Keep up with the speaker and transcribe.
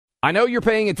I know you're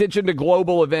paying attention to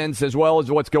global events as well as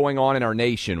what's going on in our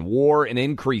nation. War and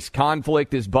increased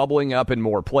conflict is bubbling up in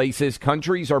more places.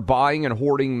 Countries are buying and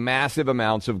hoarding massive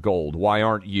amounts of gold. Why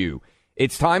aren't you?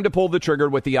 It's time to pull the trigger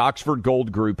with the Oxford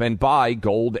Gold Group and buy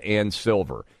gold and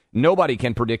silver. Nobody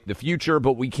can predict the future,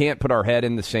 but we can't put our head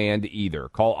in the sand either.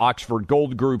 Call Oxford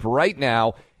Gold Group right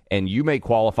now, and you may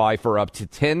qualify for up to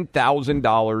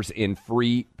 $10,000 in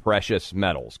free precious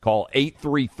metals. Call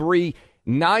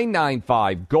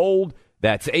 833-995-GOLD.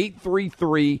 That's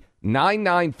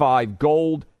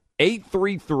 833-995-GOLD,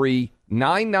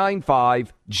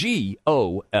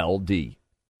 833-995-GOLD.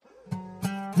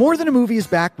 More Than a Movie is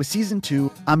back with Season 2.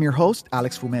 I'm your host,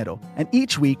 Alex Fumero, and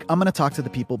each week I'm going to talk to the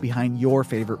people behind your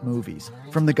favorite movies.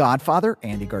 From The Godfather,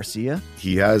 Andy Garcia.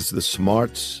 He has the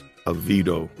smarts of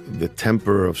Vito, the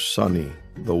temper of Sonny,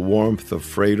 the warmth of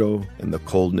Fredo, and the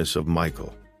coldness of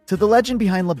Michael. To the legend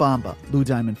behind La Bamba, Lou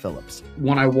Diamond Phillips.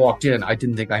 When I walked in, I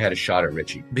didn't think I had a shot at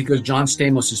Richie because John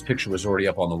Stamos' picture was already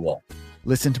up on the wall.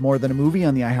 Listen to More Than a Movie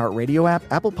on the iHeartRadio app,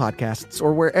 Apple Podcasts,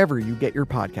 or wherever you get your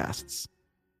podcasts.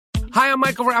 Hi, I'm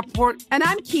Michael Rappaport. And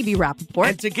I'm Kibi Rappaport.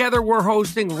 And together we're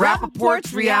hosting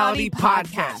Rappaport's Reality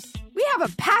Podcast. We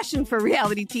have a passion for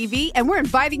reality TV, and we're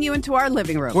inviting you into our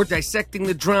living room. We're dissecting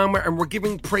the drama, and we're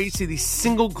giving praise to the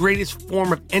single greatest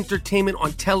form of entertainment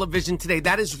on television today.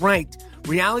 That is right.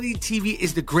 Reality TV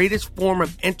is the greatest form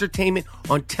of entertainment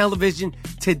on television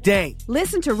today.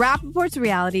 Listen to Rappaport's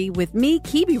Reality with me,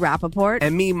 Kibi Rappaport.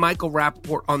 And me, Michael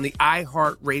Rappaport, on the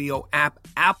iHeartRadio app,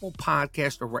 Apple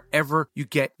Podcast, or wherever you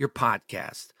get your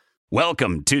podcast.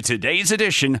 Welcome to today's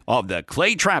edition of the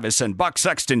Clay Travis and Buck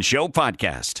Sexton Show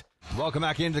podcast. Welcome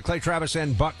back into the Clay Travis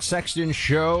and Buck Sexton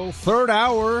Show. Third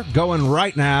hour going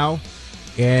right now.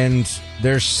 And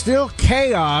there's still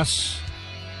chaos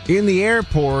in the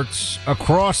airports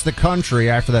across the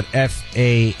country after that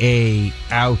FAA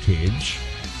outage.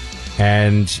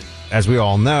 And as we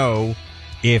all know,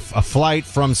 if a flight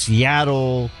from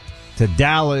Seattle to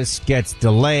Dallas gets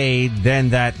delayed, then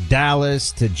that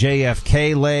Dallas to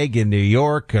JFK leg in New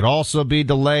York could also be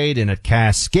delayed, and it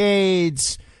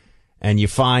cascades, and you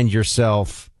find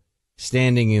yourself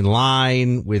standing in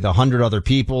line with 100 other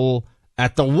people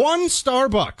at the one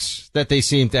Starbucks that they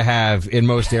seem to have in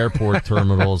most airport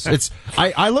terminals.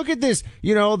 I look at this,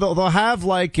 they'll have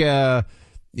like, they'll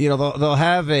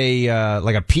have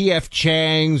like a PF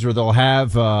Chang's, or they'll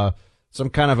have, some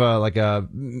kind of a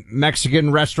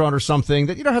Mexican restaurant or something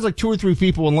that, has like 2 or 3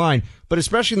 people in line. But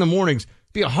especially in the mornings,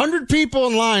 be 100 people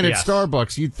in line at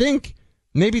Starbucks. You'd think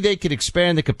maybe they could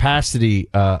expand the capacity,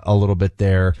 a little bit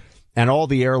there. And all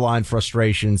the airline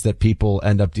frustrations that people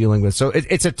end up dealing with. So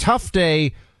it's a tough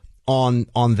day on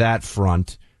that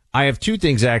front. I have 2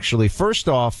 things, actually. First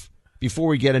off, before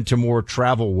we get into more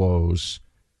travel woes,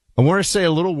 I want to say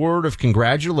a little word of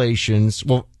congratulations.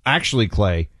 Well, actually,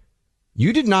 Clay,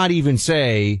 you did not even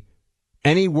say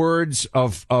any words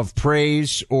of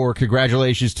praise or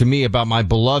congratulations to me about my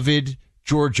beloved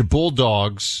Georgia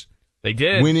Bulldogs. They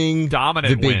did. Winning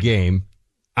Dominant the big win. game.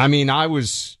 I mean,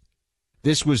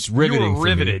 this was riveting. You were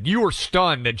riveted. You were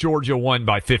stunned that Georgia won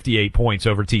by 58 points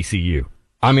over TCU.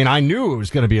 I mean, I knew it was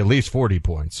going to be at least 40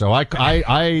 points. So I,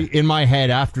 in my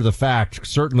head after the fact,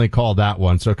 certainly called that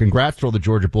one. So congrats to all the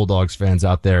Georgia Bulldogs fans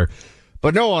out there.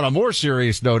 But no, on a more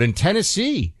serious note, in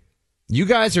Tennessee, you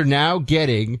guys are now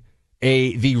getting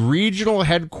the regional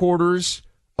headquarters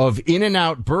of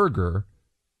In-N-Out Burger,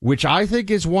 which I think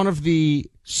is one of the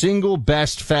single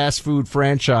best fast food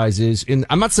franchises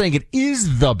I'm not saying it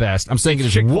is the best. I'm saying it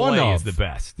is one of. is the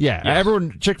best. Yeah. Yes.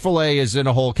 Everyone, Chick-fil-A is in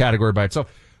a whole category by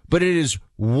itself, but it is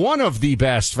one of the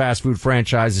best fast food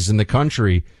franchises in the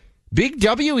country. Big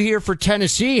W here for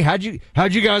Tennessee. How'd you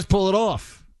guys pull it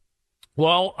off?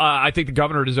 Well, I think the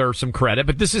governor deserves some credit,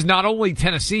 but this is not only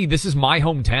Tennessee. This is my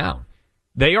hometown.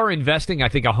 They are investing, I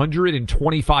think,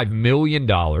 $125 million.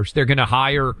 They're going to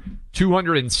hire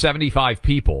 275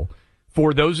 people.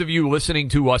 For those of you listening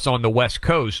to us on the West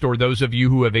Coast, or those of you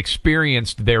who have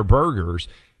experienced their burgers,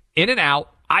 In-N-Out,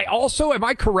 am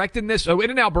I correct in this? So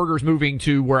In-N-Out Burger's moving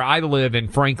to where I live in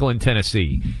Franklin,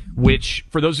 Tennessee, which,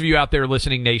 for those of you out there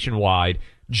listening nationwide,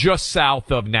 just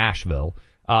south of Nashville,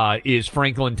 is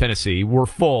Franklin, Tennessee. We're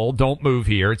full. Don't move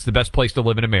here. It's the best place to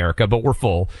live in America, but we're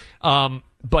full.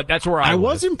 But that's where I live.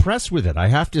 was impressed with it, I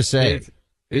have to say.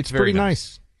 It's pretty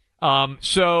nice.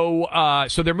 So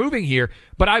they're moving here,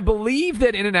 but I believe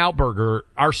that In-N-Out Burger,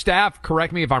 our staff,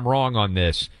 correct me if I'm wrong on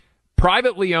this,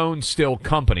 privately owned still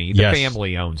company. The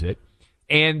family owns it.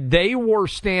 And they were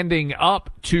standing up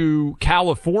to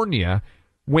California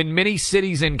when many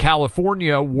cities in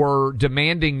California were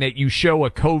demanding that you show a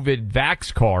COVID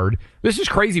vax card. This is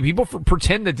crazy. People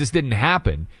pretend that this didn't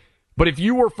happen. But if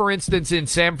you were, for instance, in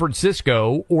San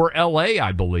Francisco or L.A.,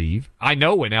 I believe, I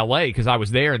know in L.A. because I was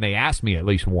there and they asked me at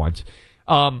least once,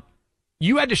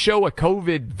 you had to show a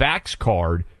COVID vax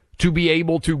card to be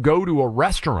able to go to a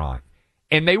restaurant.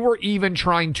 And they were even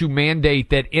trying to mandate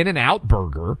that In-N-Out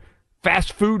Burger,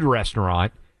 fast food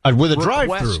restaurant, with a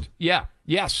drive-through. Yeah,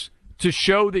 yes, to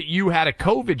show that you had a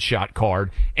COVID shot card.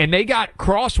 And they got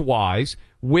crosswise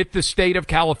with the state of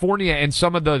California and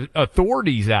some of the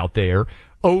authorities out there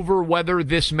over whether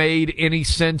this made any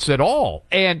sense at all.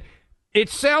 And it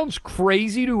sounds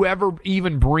crazy to ever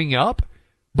even bring up,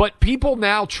 but people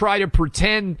now try to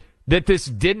pretend that this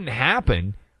didn't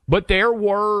happen. But there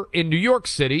were in New York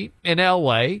City, in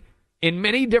L.A., in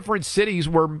many different cities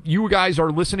where you guys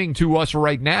are listening to us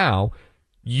right now,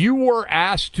 you were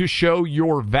asked to show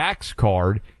your vax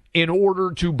card in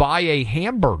order to buy a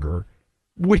hamburger,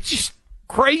 which is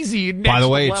crazy. By the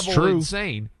way, it's true.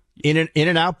 Insane.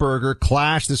 In-N-Out Burger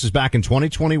clashed. This is back in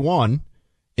 2021.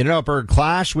 In-N-Out Burger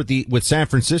clashed with San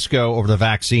Francisco over the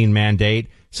vaccine mandate,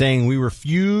 saying we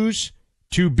refuse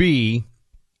to be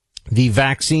the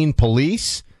vaccine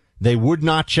police. They would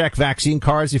not check vaccine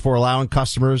cards before allowing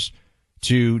customers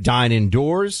to dine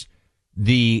indoors.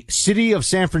 The city of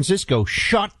San Francisco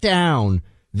shut down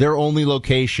their only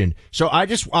location. So I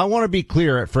want to be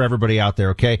clear for everybody out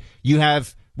there, okay?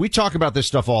 We talk about this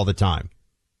stuff all the time.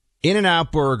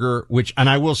 In-N-Out Burger, which, and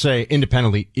I will say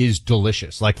independently, is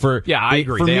delicious. I agree.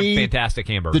 They have fantastic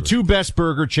hamburgers. The two best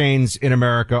burger chains in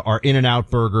America are In-N-Out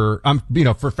Burger,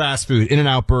 for fast food,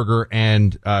 In-N-Out Burger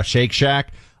and Shake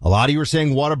Shack. A lot of you are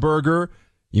saying Whataburger.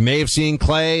 You may have seen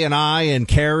Clay and I and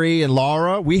Carrie and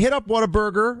Laura. We hit up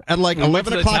Whataburger at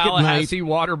 11 o'clock at night.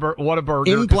 Whataburger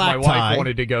in black my tie. Wife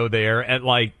wanted to go there at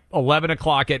 11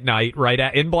 o'clock at night,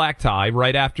 in black tie,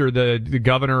 right after the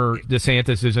Governor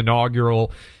DeSantis'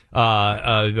 inaugural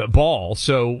ball.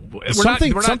 So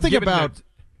something about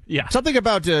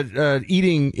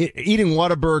eating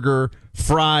Whataburger,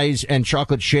 fries, and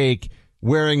chocolate shake,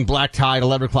 wearing black tie at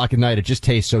 11 o'clock at night. It just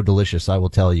tastes so delicious. I will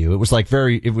tell you, it was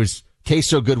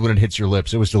tastes so good when it hits your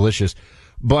lips. It was delicious.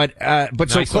 But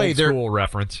nice so Clay, old school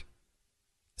reference.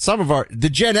 Some of the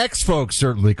Gen X folks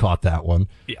certainly caught that one.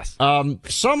 Yes.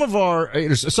 Some of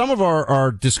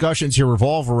our discussions here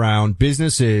revolve around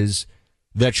businesses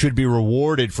that should be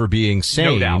rewarded for being sane.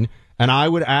 No doubt. And I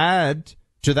would add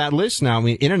to that list now,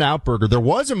 In-N-Out Burger, there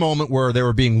was a moment where they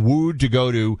were being wooed to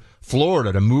go to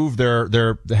Florida, to move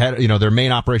their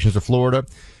main operations to Florida.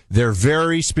 They're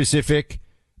very specific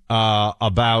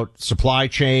about supply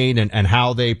chain and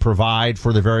how they provide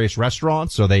for the various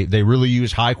restaurants. So they really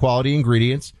use high quality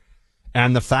ingredients.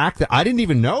 And the fact that I didn't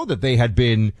even know that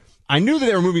I knew that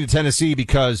they were moving to Tennessee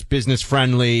because business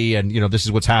friendly and, this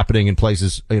is what's happening in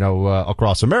places,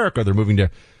 across America. They're moving to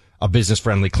a business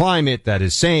friendly climate that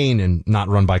is sane and not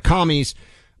run by commies.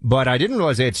 But I didn't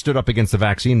realize they had stood up against the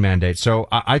vaccine mandate. So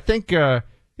I think,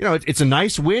 it's a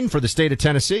nice win for the state of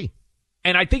Tennessee.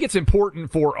 And I think it's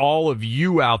important for all of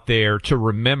you out there to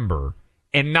remember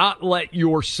and not let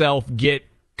yourself get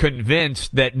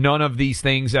convinced that none of these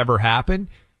things ever happen.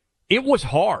 It was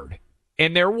hard.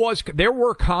 And there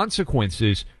were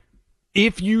consequences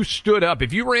if you stood up,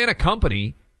 if you ran a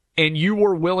company and you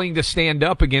were willing to stand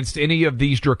up against any of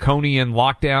these draconian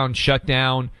lockdown,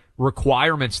 shutdown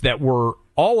requirements that were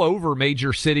all over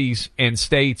major cities and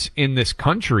states in this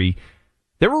country.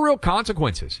 There were real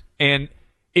consequences. And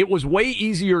it was way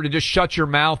easier to just shut your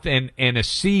mouth and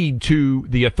accede to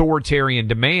the authoritarian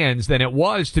demands than it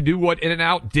was to do what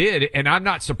In-N-Out did. And I'm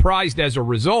not surprised as a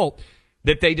result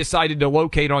that they decided to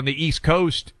locate on the East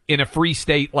Coast in a free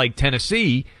state like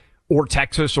Tennessee or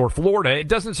Texas or Florida. It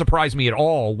doesn't surprise me at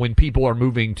all when people are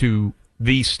moving to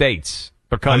these states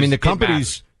because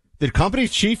the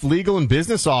company's chief legal and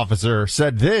business officer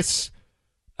said this.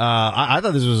 I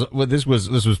thought this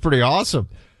was pretty awesome.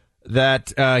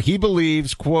 That he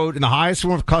believes, quote, in the highest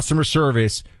form of customer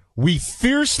service, we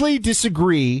fiercely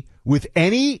disagree with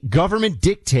any government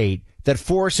dictate that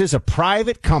forces a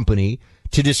private company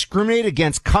to discriminate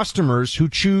against customers who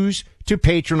choose to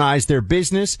patronize their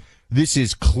business. This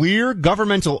is clear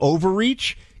governmental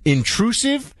overreach,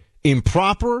 intrusive,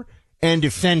 improper, and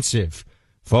offensive.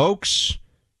 Folks,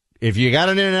 if you got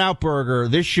an In-N-Out Burger,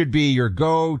 this should be your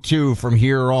go-to from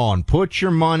here on. Put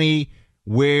your money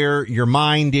where your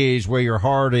mind is, where your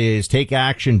heart is. Take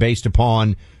action based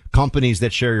upon companies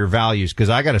that share your values. Because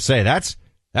I got to say, that's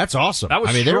awesome. That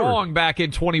was strong back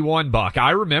in 21, Buck.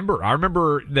 I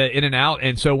remember the In-N-Out.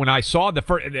 And so when I saw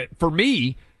for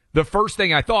me, the first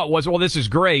thing I thought was, well, this is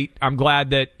great. I'm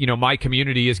glad that, my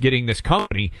community is getting this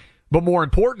company. But more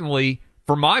importantly,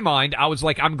 for my mind, I was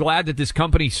like, I'm glad that this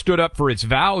company stood up for its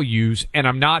values, and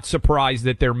I'm not surprised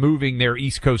that they're moving their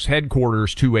East Coast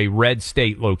headquarters to a red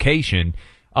state location,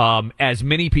 as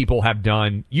many people have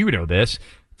done. You know this.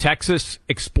 Texas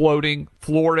exploding,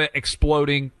 Florida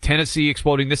exploding, Tennessee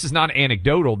exploding. This is not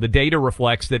anecdotal. The data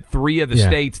reflects that 3 of the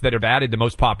states that have added the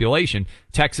most population,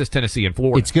 Texas, Tennessee, and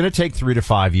Florida. It's going to take 3 to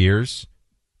 5 years,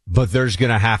 but there's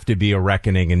going to have to be a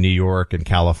reckoning in New York and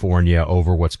California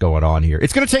over what's going on here.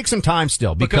 It's going to take some time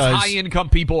still because high-income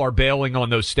people are bailing on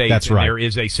those states. That's right. And there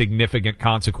is a significant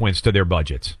consequence to their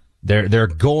budgets. They're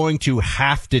going to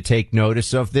have to take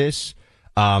notice of this,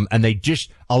 and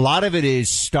a lot of it is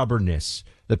stubbornness.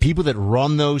 The people that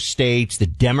run those states, the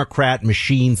Democrat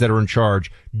machines that are in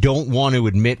charge, don't want to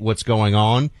admit what's going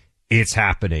on. It's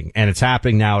happening, and it's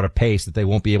happening now at a pace that they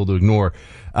won't be able to ignore.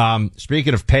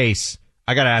 Speaking of pace,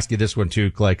 I got to ask you this one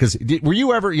too, Clay, because were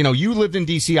you ever, you lived in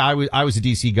D.C., I was a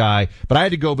D.C. guy, but I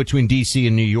had to go between D.C.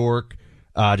 and New York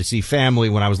to see family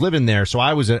when I was living there, so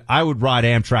I would ride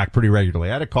Amtrak pretty regularly.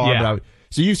 I had a car, but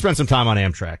so you spent some time on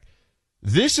Amtrak.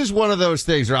 This is one of those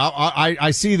things where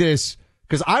I see this.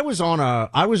 Because I was on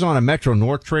a Metro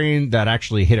North train that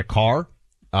actually hit a car.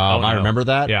 I remember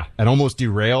that. Yeah. And almost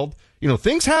derailed.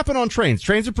 Things happen on trains.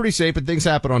 Trains are pretty safe, but things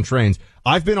happen on trains.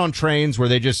 I've been on trains where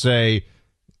they just say,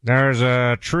 there's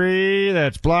a tree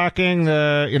that's blocking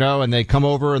and they come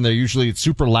over and it's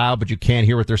super loud, but you can't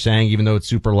hear what they're saying, even though it's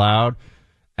super loud.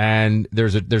 And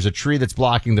there's a tree that's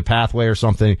blocking the pathway or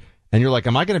something. And you're like,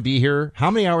 am I going to be here? How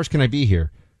many hours can I be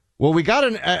here? Well, we got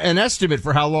an estimate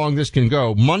for how long this can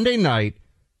go. Monday night,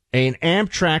 an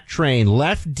Amtrak train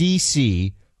left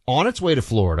D.C. on its way to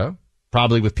Florida,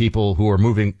 probably with people who are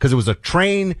moving, because it was a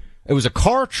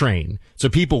car train, so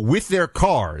people with their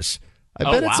cars. I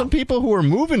bet it's some people who are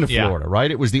moving to Florida, right?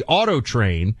 It was the auto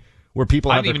train where people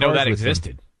have their cars. I didn't even know that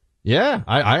existed. Yeah,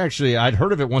 I'd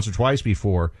heard of it once or twice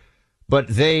before, but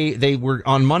they were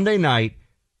on Monday night,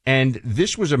 and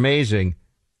this was amazing.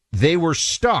 They were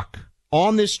stuck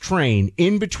on this train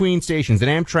in between stations, an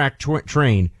Amtrak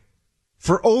train,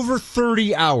 for over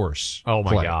 30 hours. Oh,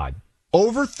 my God.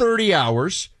 Over 30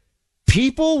 hours.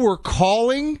 People were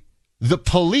calling the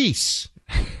police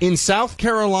in South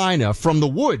Carolina from the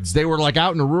woods. They were like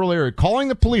out in a rural area calling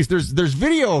the police. There's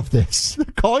video of this.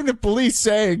 Calling the police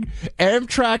saying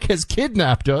Amtrak has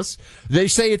kidnapped us. They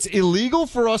say it's illegal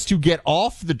for us to get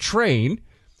off the train.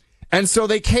 And so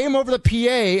they came over the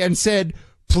PA and said,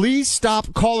 please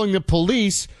stop calling the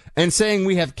police and saying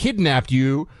we have kidnapped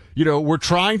you. We're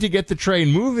trying to get the train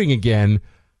moving again.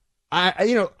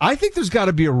 I think there's got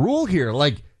to be a rule here.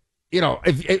 Like,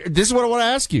 if this is what I want to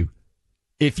ask you.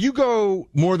 If you go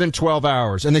more than 12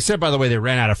 hours, and they said, by the way, they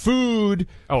ran out of food.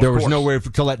 There was nowhere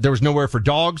for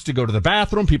dogs to go to the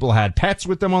bathroom. People had pets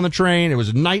with them on the train. It was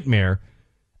a nightmare.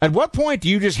 At what point do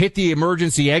you just hit the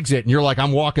emergency exit and you're like,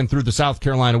 I'm walking through the South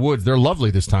Carolina woods. They're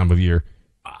lovely this time of year.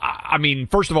 I mean,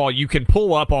 first of all, you can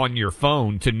pull up on your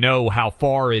phone to know how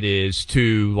far it is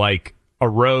to, like, a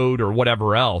road or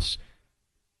whatever else.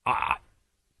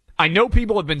 I know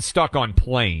people have been stuck on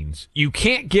planes. You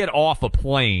can't get off a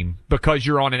plane because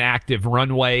you're on an active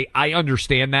runway. I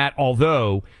understand that,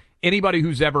 although anybody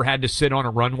who's ever had to sit on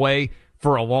a runway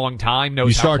for a long time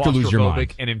knows how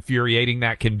claustrophobic and infuriating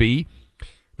that can be.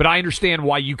 But I understand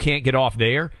why you can't get off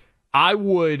there.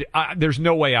 There's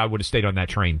no way I would have stayed on that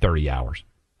train 30 hours.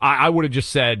 I would have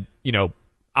just said,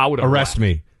 I would have arrest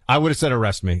me. I would have said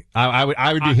arrest me. I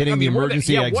would be hitting the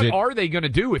emergency exit. What are they going to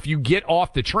do if you get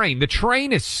off the train? The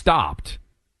train is stopped.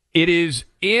 It is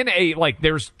in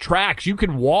there's tracks. You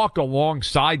can walk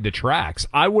alongside the tracks.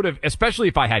 I would have, especially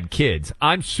if I had kids.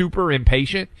 I'm super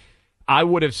impatient. I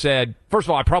would have said, first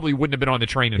of all, I probably wouldn't have been on the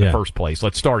train in the first place.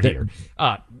 Let's start here.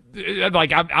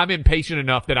 I'm impatient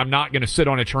enough that I'm not going to sit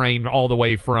on a train all the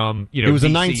way from, it was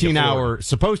DC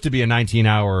supposed to be a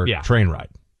 19-hour train ride.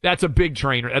 That's a big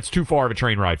train. That's too far of a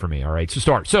train ride for me. All right. So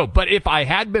start. But if I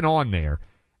had been on there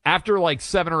after like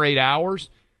 7 or 8 hours,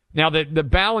 now the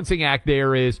balancing act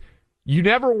there is you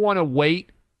never want to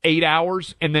wait 8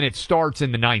 hours and then it starts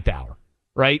in the 9th hour,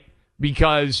 right?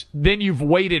 Because then you've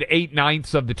waited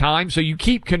 8/9 of the time. So you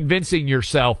keep convincing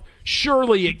yourself,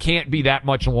 surely it can't be that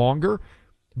much longer.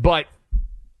 But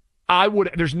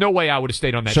there's no way I would have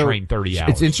stayed on that train 30 hours.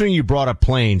 It's interesting you brought up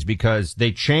planes because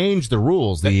they changed the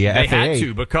rules. The FAA had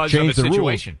to because of the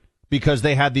situation. Because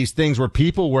they had these things where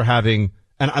people were having,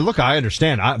 and I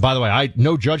understand. By the way,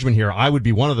 no judgment here. I would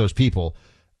be one of those people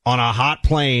on a hot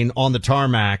plane on the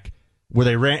tarmac where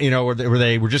they ran, where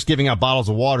they were just giving out bottles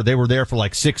of water. They were there for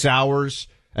like 6 hours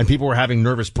and people were having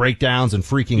nervous breakdowns and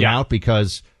freaking out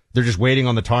because They're just waiting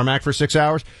on the tarmac for 6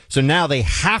 hours. So now they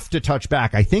have to touch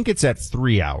back. I think it's at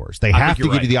 3 hours. They have to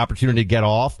give you the opportunity to get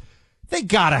off. They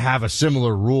got to have a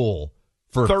similar rule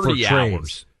for 30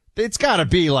 hours. It's got to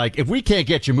be like, if we can't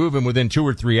get you moving within 2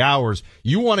 or 3 hours,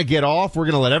 you want to get off, we're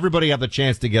going to let everybody have the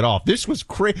chance to get off. This was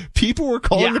crazy. People were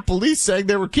calling the police saying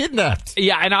they were kidnapped.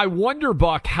 Yeah, and I wonder,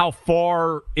 Buck, how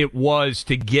far it was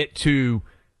to get to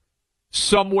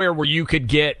somewhere where you could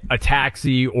get a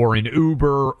taxi or an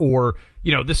Uber or,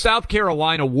 the South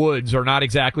Carolina woods are not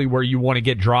exactly where you want to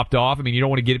get dropped off. I mean, you don't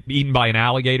want to get eaten by an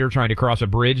alligator trying to cross a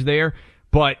bridge there.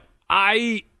 But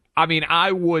I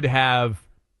would have...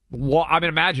 Well,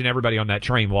 imagine everybody on that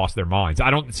train lost their minds. I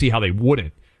don't see how they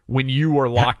wouldn't when you were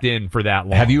locked in for that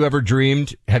long. Have you ever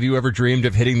dreamed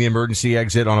of hitting the emergency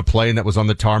exit on a plane that was on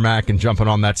the tarmac and jumping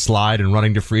on that slide and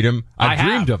running to freedom? I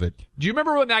dreamed of it. Do you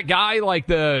remember when that guy,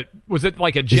 was it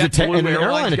like a JetBlue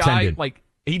Airlines guy? Like,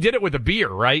 he did it with a beer,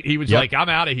 right? He was like, I'm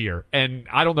out of here. And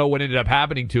I don't know what ended up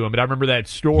happening to him, but I remember that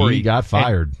story. He got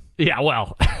fired.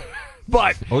 Well...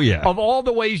 But of all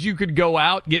the ways you could go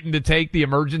out, getting to take the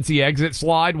emergency exit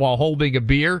slide while holding a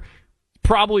beer,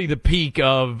 probably the peak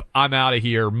of I'm out of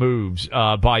here moves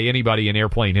by anybody in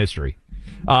airplane history.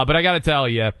 But I got to tell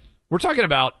you, we're talking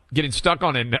about getting stuck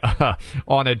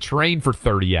on a train for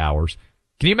 30 hours.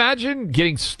 Can you imagine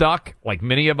getting stuck, like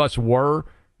many of us were,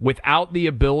 without the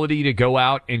ability to go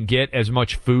out and get as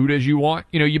much food as you want?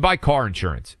 You buy car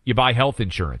insurance, you buy health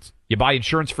insurance, you buy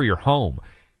insurance for your home.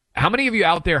 How many of you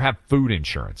out there have food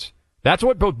insurance? That's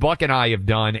what both Buck and I have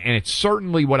done, and it's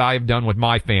certainly what I have done with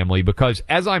my family, because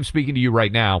as I'm speaking to you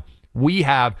right now, we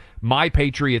have My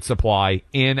Patriot Supply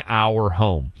in our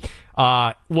home.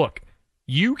 Look,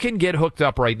 you can get hooked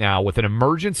up right now with an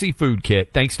emergency food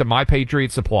kit thanks to My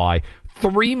Patriot Supply.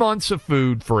 3 months of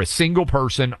food for a single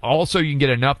person. Also, you can get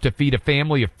enough to feed a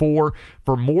family of 4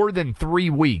 for more than 3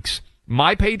 weeks.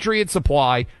 My Patriot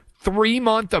Supply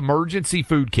 3-month emergency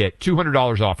food kit,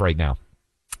 $200 off right now.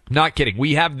 Not kidding.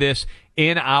 We have this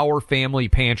in our family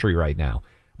pantry right now.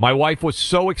 My wife was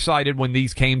so excited when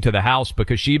these came to the house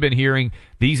because she'd been hearing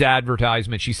these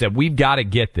advertisements. She said, we've got to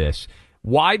get this.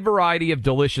 Wide variety of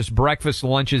delicious breakfast,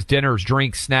 lunches, dinners,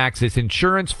 drinks, snacks. It's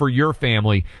insurance for your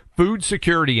family, food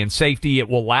security and safety. It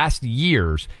will last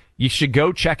years. You should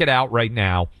go check it out right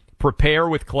now.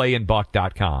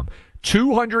 PrepareWithClayandBuck.com.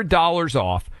 $200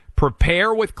 off.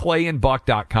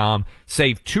 PrepareWithClayandBuck.com.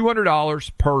 Save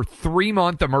 $200 per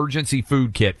 3-month emergency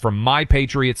food kit from My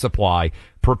Patriot Supply.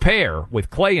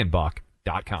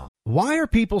 PrepareWithClayandBuck.com. Why are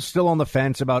people still on the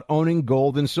fence about owning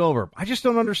gold and silver? I just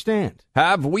don't understand.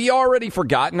 Have we already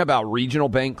forgotten about regional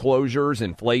bank closures,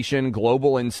 inflation,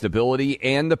 global instability,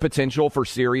 and the potential for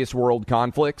serious world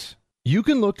conflicts? You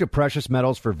can look to precious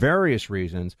metals for various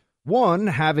reasons. 1,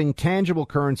 having tangible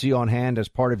currency on hand as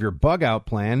part of your bug-out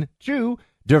plan. 2,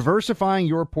 diversifying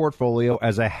your portfolio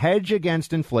as a hedge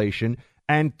against inflation.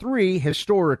 And 3,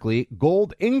 historically,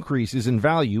 gold increases in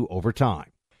value over time.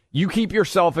 You keep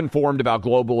yourself informed about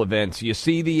global events. You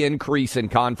see the increase in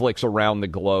conflicts around the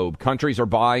globe. Countries are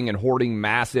buying and hoarding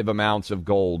massive amounts of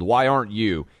gold. Why aren't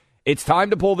you? It's time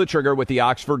to pull the trigger with the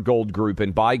Oxford Gold Group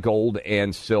and buy gold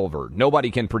and silver.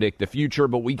 Nobody can predict the future,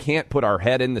 but we can't put our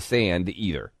head in the sand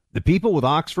either. The people with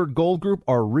Oxford Gold Group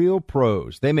are real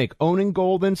pros. They make owning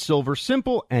gold and silver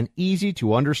simple and easy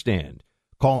to understand.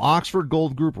 Call Oxford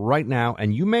Gold Group right now,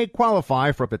 and you may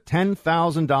qualify for up to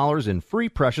 $10,000 in free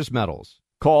precious metals.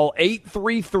 Call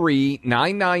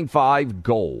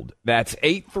 833-995-GOLD. That's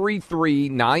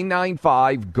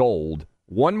 833-995-GOLD.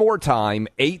 One more time,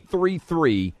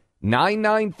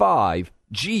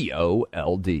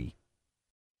 833-995-GOLD.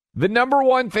 The number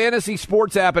one fantasy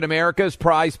sports app in America is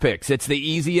Prize Picks. It's the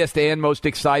easiest and most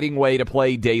exciting way to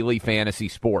play daily fantasy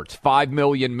sports. 5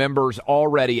 million members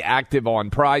already active on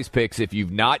Prize Picks. If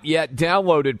you've not yet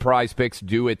downloaded Prize Picks,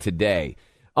 do it today.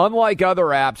 Unlike other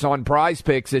apps, on Prize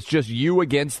Picks, it's just you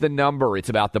against the number. It's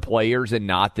about the players and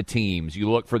not the teams. You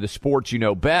look for the sports you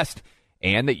know best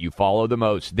and that you follow the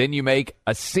most. Then you make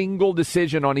a single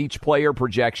decision on each player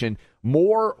projection,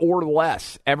 more or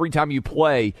less. Every time you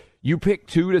play, you pick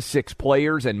 2 to 6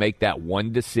 players and make that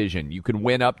one decision. You can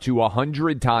win up to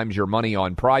 100 times your money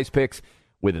on Prize Picks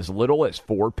with as little as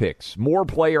 4 picks. More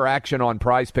player action on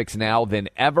Prize Picks now than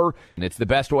ever, and it's the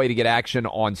best way to get action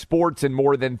on sports in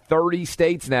more than 30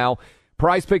 states now.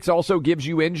 Prize Picks also gives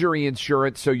you injury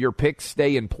insurance, so your picks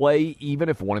stay in play even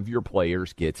if one of your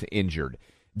players gets injured.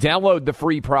 Download the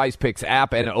free Prize Picks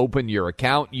app and open your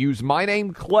account. Use my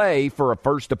name, Clay, for a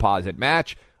first deposit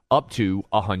match up to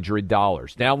 $100.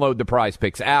 Download the Prize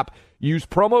Picks app. Use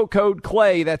promo code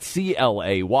CLAY, that's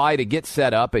CLAY, to get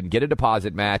set up and get a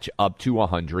deposit match up to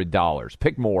 $100.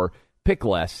 Pick more, Pick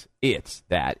less. It's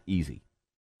that easy.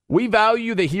 We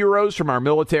value the heroes from our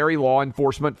military, law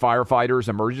enforcement, firefighters,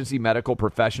 emergency medical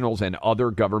professionals, and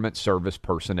other government service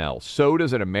personnel. So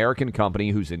does an American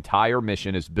company whose entire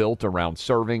mission is built around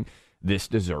serving this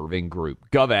deserving group.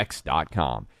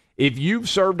 GovX.com. If you've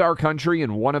served our country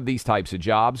in one of these types of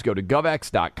jobs, go to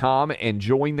GovX.com and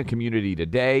join the community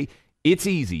today. It's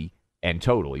easy and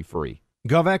totally free.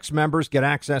 GovX members get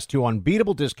access to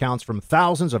unbeatable discounts from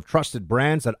thousands of trusted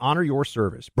brands that honor your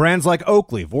service. Brands like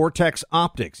Oakley, Vortex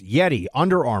Optics, Yeti,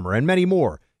 Under Armour, and many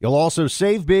more. You'll also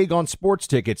save big on sports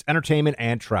tickets, entertainment,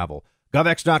 and travel.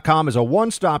 GovX.com is a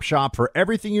one-stop shop for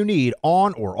everything you need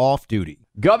on or off duty.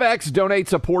 GovX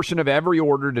donates a portion of every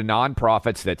order to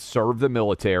nonprofits that serve the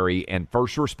military and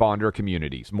first responder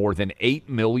communities. More than 8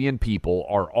 million people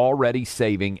are already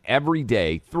saving every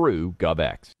day through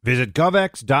GovX. Visit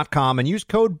GovX.com and use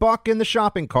code BUCK in the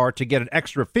shopping cart to get an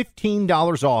extra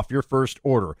 $15 off your first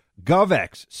order.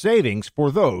 GovX, savings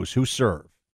for those who serve.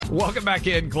 Welcome back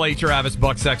in, Clay Travis,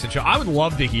 Buck Sexton Show. I would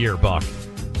love to hear, Buck,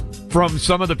 from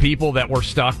some of the people that were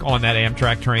stuck on that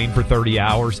Amtrak train for 30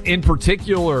 hours. In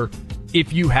particular,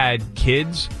 if you had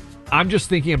kids, I'm just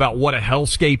thinking about what a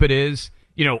hellscape it is.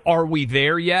 You know, are we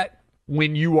there yet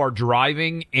when you are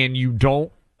driving and you don't,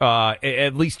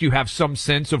 at least you have some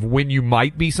sense of when you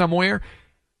might be somewhere?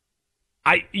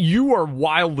 You are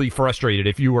wildly frustrated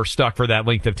if you are stuck for that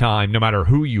length of time, no matter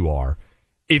who you are.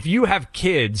 If you have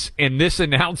kids and this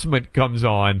announcement comes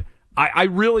on, I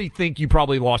really think you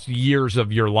probably lost years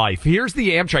of your life. Here's the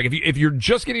Amtrak. If you're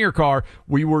just getting your car,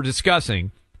 we were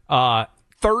discussing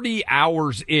 30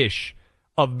 hours-ish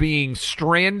of being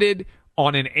stranded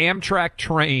on an Amtrak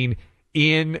train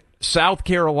in South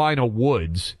Carolina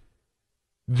woods.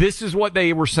 This is what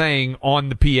they were saying on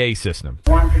the PA system.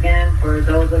 Once again, for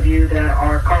those of you that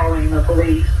are calling the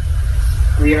police,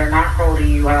 we are not holding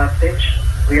you hostage.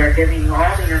 We are giving you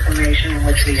all the information in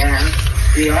which we have.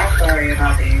 We are sorry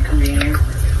about the inconvenience.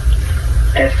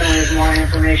 As soon as more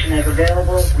information is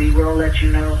available, we will let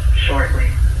you know shortly.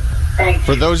 Thank you.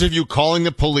 For those of you calling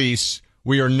the police,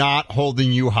 we are not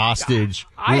holding you hostage.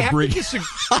 I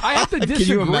have to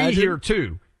disagree here,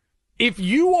 too. If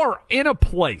you are in a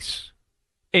place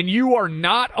and you are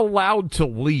not allowed to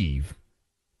leave,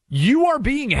 you are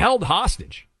being held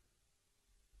hostage.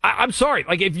 I'm sorry.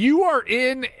 Like, if you are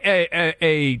in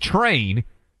a train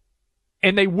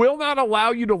and they will not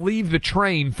allow you to leave the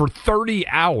train for 30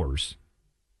 hours,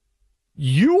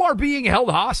 you are being held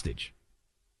hostage.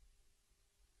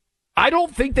 I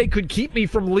don't think they could keep me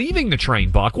from leaving the train,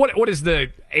 Buck. What is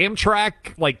the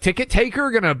Amtrak ticket taker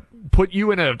gonna put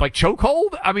you in a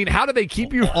chokehold? I mean, how do they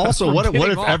keep you? Also, what if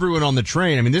everyone on the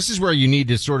train? I mean, this is where you need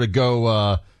to sort of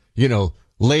go,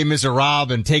 Les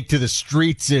Miserables and take to the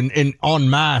streets in en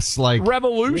masse, like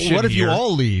revolution. What if you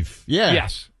all leave? Yeah.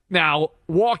 Yes. Now,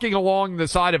 walking along the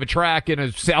side of a track in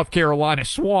a South Carolina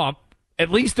swamp, at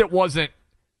least it wasn't,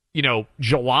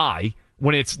 July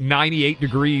when it's 98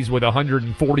 degrees with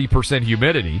 140%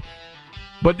 humidity.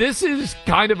 But this is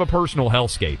kind of a personal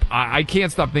hellscape. I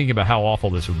can't stop thinking about how awful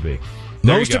this would be.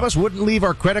 Most of us wouldn't leave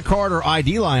our credit card or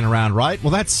ID line around, right?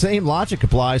 Well, that same logic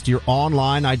applies to your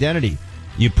online identity.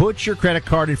 You put your credit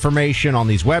card information on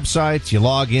these websites, you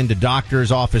log into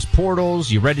doctors' office portals,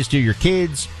 you register your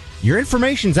kids. Your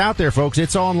information's out there, folks.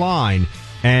 It's online.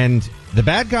 And the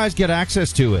bad guys get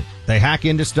access to it. They hack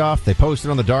into stuff. They post it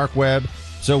on the dark web.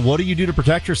 So what do you do to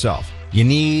protect yourself? You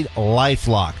need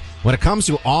LifeLock. When it comes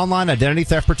to online identity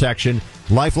theft protection,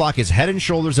 LifeLock is head and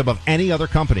shoulders above any other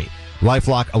company.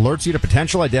 LifeLock alerts you to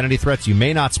potential identity threats you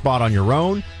may not spot on your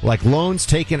own, like loans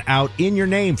taken out in your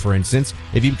name, for instance.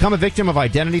 If you become a victim of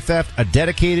identity theft, a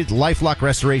dedicated LifeLock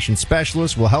restoration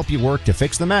specialist will help you work to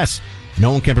fix the mess.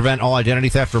 No one can prevent all identity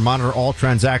theft or monitor all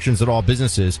transactions at all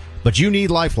businesses, but you need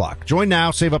LifeLock. Join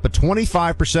now, save up to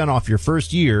 25% off your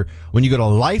first year when you go to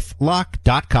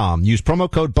LifeLock.com. Use promo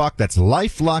code BUCK, that's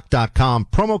LifeLock.com,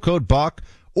 promo code BUCK,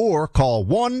 or call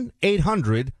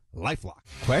 1-800-LifeLock.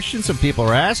 Question some people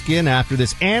are asking after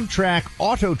this Amtrak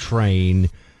auto train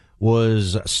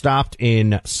was stopped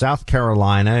in South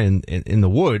Carolina in the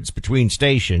woods between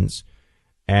stations.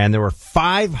 And there were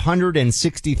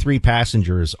 563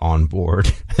 passengers on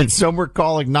board. And some were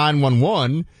calling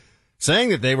 911 saying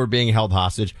that they were being held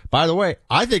hostage. By the way,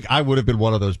 I think I would have been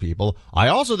one of those people. I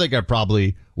also think I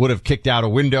probably would have kicked out a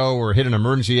window or hit an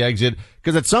emergency exit,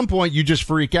 because at some point you just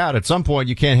freak out. At some point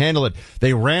you can't handle it.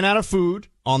 They ran out of food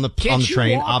on the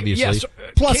train, obviously. Yes.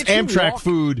 Plus Amtrak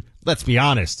food, let's be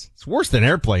honest, it's worse than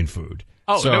airplane food.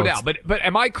 Oh, so no doubt. But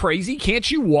am I crazy?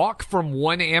 Can't you walk from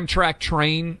one Amtrak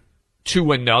train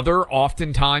to another,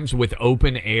 oftentimes with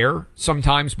open air,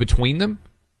 sometimes between them?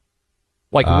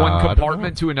 Like one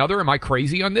compartment to another? Am I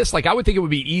crazy on this? Like, I would think it would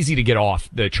be easy to get off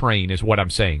the train is what I'm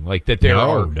saying. Like, that there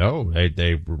are... No.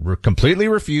 They completely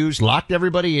refused, locked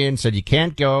everybody in, said you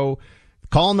can't go,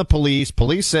 calling the police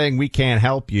saying we can't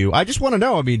help you. I just want to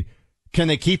know, I mean, can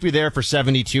they keep you there for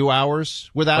 72 hours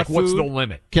without food? What's the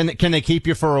limit? Can they keep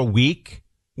you for a week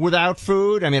without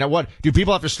food? I mean, what do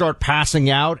people have to start passing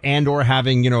out and or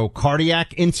having,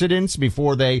 cardiac incidents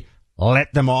before they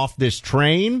let them off this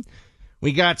train?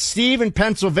 We got Steve in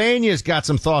Pennsylvania's got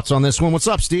some thoughts on this one. What's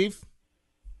up, Steve?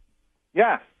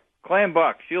 Yeah, Clay and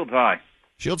Buck, Shields High.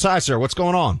 Shields High, sir. What's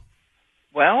going on?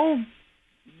 Well,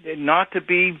 not to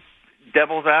be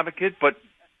devil's advocate, but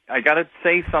I got to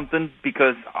say something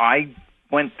because I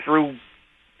went through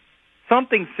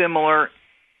something similar.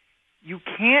 You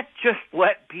can't just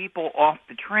let people off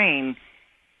the train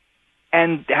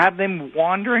and have them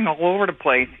wandering all over the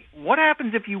place. What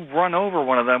happens if you run over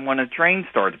one of them when a train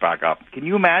starts back up? Can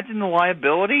you imagine the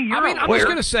liability? I'm just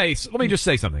going to say, let me just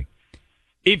say something.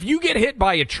 If you get hit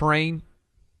by a train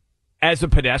as a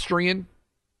pedestrian,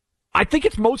 I think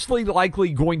it's mostly likely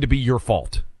going to be your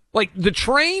fault. Like, the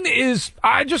train is,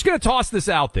 I'm just going to toss this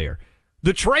out there.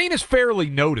 The train is fairly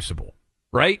noticeable,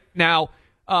 right? Now,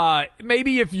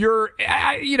 maybe if you're,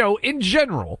 in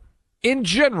general,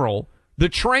 the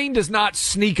train does not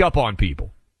sneak up on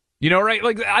people. Right?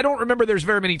 Like, I don't remember there's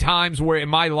very many times where in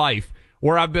my life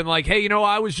where I've been like, hey,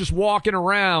 I was just walking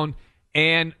around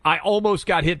and I almost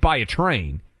got hit by a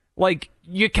train. Like,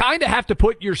 you kind of have to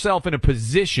put yourself in a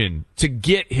position to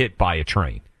get hit by a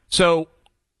train. So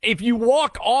if you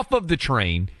walk off of the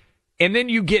train and then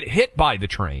you get hit by the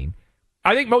train,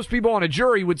 I think most people on a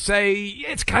jury would say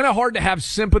it's kind of hard to have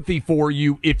sympathy for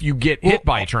you if you get hit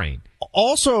by a train.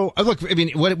 Also, look, I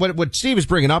mean, what Steve is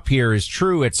bringing up here is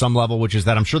true at some level, which is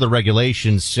that I'm sure the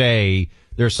regulations say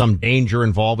there's some danger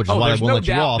involved, which is why they won't let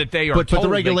you off. That they are told the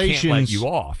regulations, they can't let you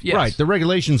off. Yes. Right. The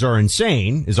regulations are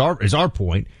insane, is our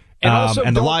point. And also,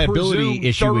 and the liability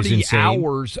issue is insane. 30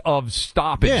 hours of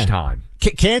stoppage time.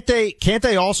 Can't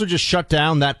they also just shut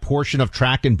down that portion of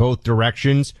track in both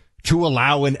directions to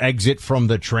allow an exit from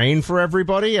the train for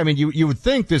everybody? I mean, you would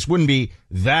think this wouldn't be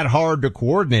that hard to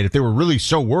coordinate if they were really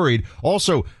so worried.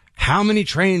 Also, how many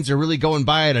trains are really going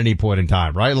by at any point in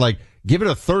time, right? Like, give it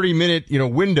a 30-minute,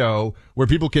 window where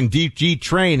people can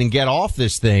train and get off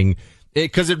this thing.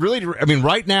 Because it really, I mean,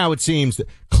 right now it seems that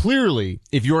clearly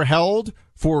if you're held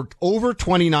for over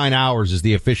 29 hours is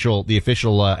the official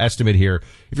estimate here.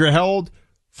 If you're held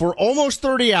for almost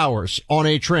 30 hours on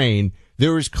a train,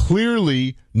 there is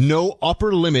clearly no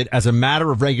upper limit as a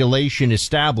matter of regulation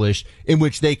established in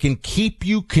which they can keep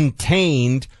you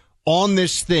contained on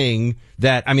this thing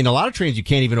that, I mean, a lot of trains you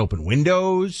can't even open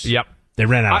windows. Yep. They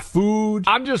ran out of food.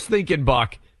 I'm just thinking,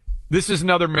 Buck, this is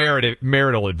another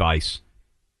marital advice.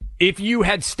 If you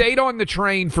had stayed on the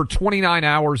train for 29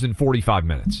 hours and 45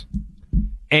 minutes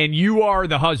and you are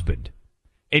the husband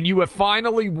and you have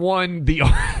finally won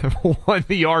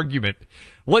the argument,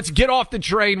 let's get off the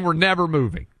train, we're never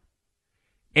moving.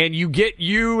 And you get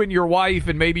you and your wife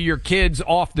and maybe your kids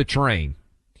off the train.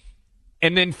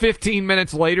 And then 15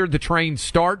 minutes later, the train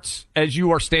starts as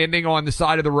you are standing on the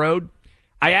side of the road.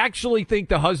 I actually think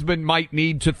the husband might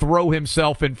need to throw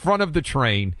himself in front of the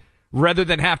train rather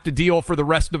than have to deal for the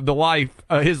rest of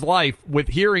his life with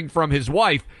hearing from his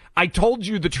wife, I told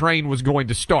you the train was going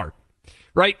to start.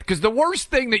 Right? Because the worst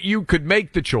thing that you could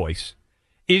make the choice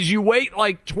is you wait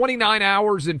like 29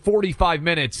 hours and 45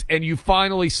 minutes and you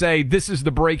finally say, this is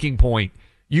the breaking point.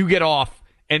 You get off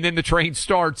and then the train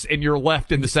starts and you're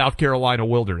left in the South Carolina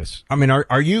wilderness. I mean,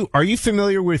 are you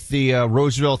familiar with the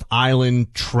Roosevelt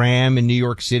Island tram in New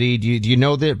York City? Do you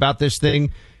know about this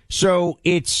thing? So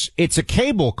it's a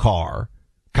cable car,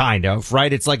 kind of,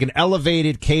 right? It's like an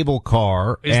elevated cable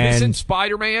car. Is this in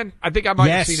Spider-Man? I think I might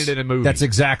have seen it in a movie. That's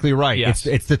exactly right. Yes.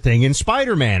 It's the thing in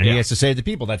Spider-Man, and he has to say to the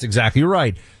people, that's exactly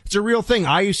right. It's a real thing.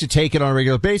 I used to take it on a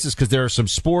regular basis because there are some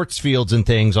sports fields and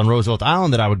things on Roosevelt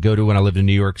Island that I would go to when I lived in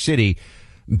New York City.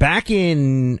 Back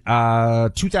in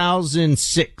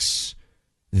 2006,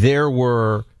 there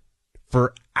were,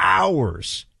 for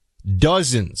hours,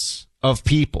 dozens of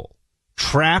people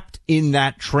trapped in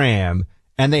that tram,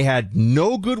 and they had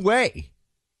no good way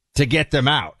to get them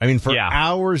out. I mean, for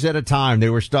hours at a time, they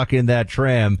were stuck in that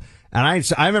tram. And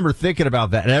I remember thinking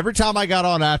about that. And every time I got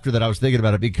on after that, I was thinking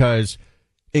about it because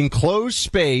enclosed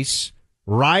space,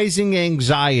 rising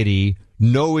anxiety,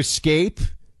 no escape,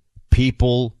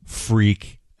 people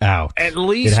freak out. At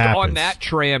least on that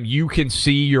tram, you can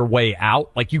see your way out.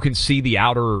 Like, you can see the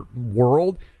outer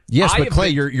world. Yes, but Clay,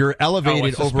 you're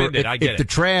elevated over. If the it.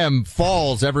 tram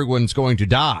falls, everyone's going to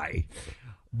die.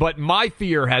 But my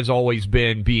fear has always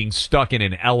been being stuck in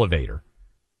an elevator.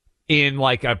 in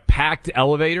like a packed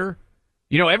elevator.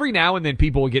 You know, every now and then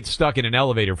people will get stuck in an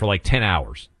elevator for like 10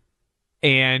 hours.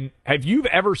 And have you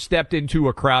ever stepped into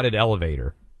a crowded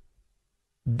elevator?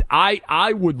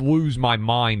 I would lose my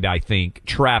mind, I think,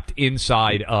 trapped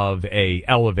inside of a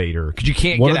elevator because you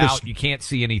can't get out, you can't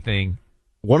see anything.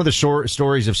 One of the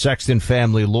stories of Sexton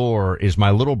family lore is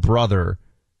my little brother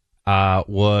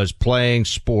was playing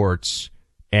sports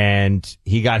and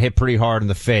he got hit pretty hard in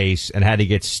the face and had to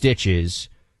get stitches.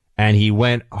 And he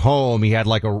went home. He had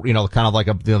like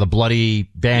the bloody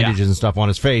bandages and stuff on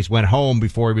his face. Went home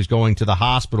before he was going to the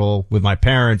hospital with my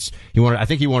parents. I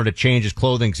think he wanted to change his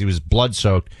clothing because he was blood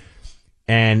soaked.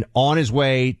 And on his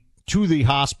way to the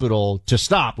hospital to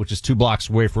stop, which is 2 blocks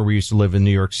away from where we used to live in New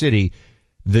York City,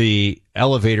 the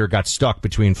elevator got stuck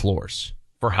between floors.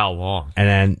 For how long? And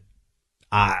then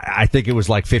I think it was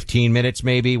like 15 minutes,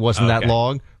 maybe. It wasn't that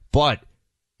long, but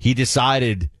he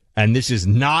decided. And this is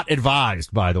not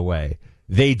advised, by the way.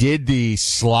 They did the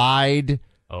slide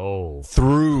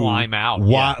through. Climb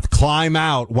out. Climb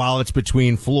out while it's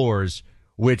between floors,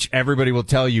 which everybody will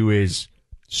tell you is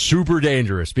super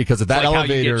dangerous because of that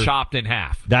elevator. How you get chopped in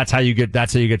half. That's how you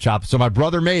get chopped. So my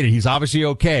brother made it. He's obviously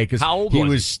okay because how old he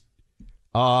was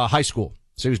high school.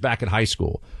 So he was back in high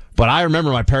school. But I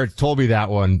remember my parents told me that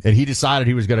one and he decided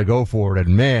he was going to go for it.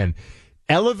 And man,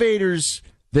 elevators,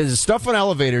 there's stuff on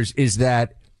elevators is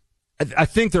that I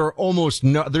think there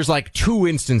are there's like 2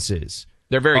 instances.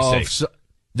 They're very safe.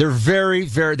 They're very,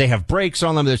 very, they have brakes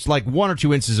on them. There's like 1 or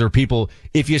 2 instances where people,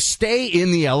 if you stay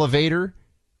in the elevator,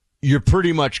 you're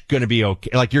pretty much going to be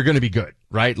okay. Like you're going to be good,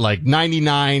 right? Like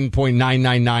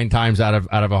 99.999 times out of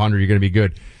 100, you're going to be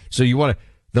good. So you want to,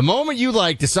 the moment you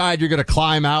like decide you're going to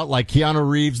climb out like Keanu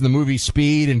Reeves in the movie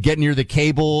Speed and get near the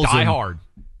cables. Die hard.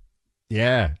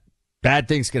 Yeah. Bad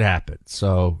things can happen.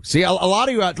 So, see, a lot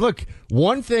of you out. Look,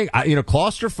 one thing,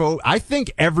 claustrophobic. I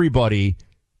think everybody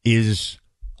is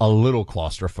a little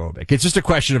claustrophobic. It's just a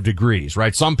question of degrees,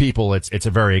 right? Some people, it's a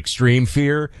very extreme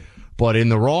fear, but in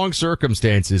the wrong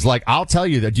circumstances, like I'll tell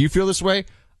you that. Do you feel this way?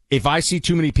 If I see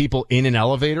too many people in an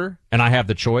elevator and I have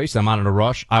the choice, I'm not in a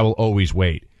rush, I will always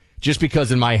wait. Just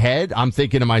because in my head, I'm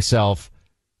thinking to myself,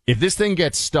 if this thing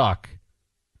gets stuck,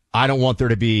 I don't want it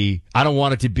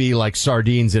to be like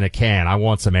sardines in a can. I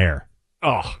want some air.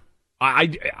 Oh,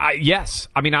 yes.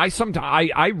 I mean,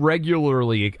 I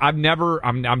regularly, I'm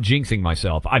jinxing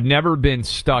myself. I've never been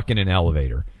stuck in an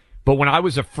elevator. But when I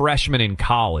was a freshman in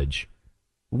college,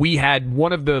 we had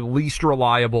one of the least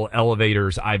reliable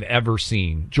elevators I've ever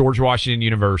seen, George Washington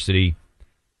University.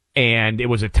 And it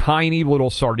was a tiny little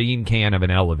sardine can of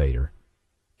an elevator.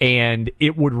 And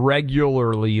it would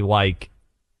regularly,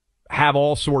 have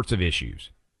all sorts of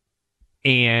issues.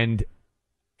 And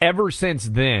ever since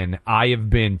then, I have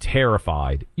been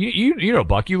terrified. You know,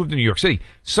 Buck, you lived in New York City.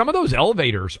 Some of those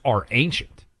elevators are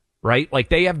ancient, right? Like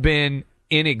they have been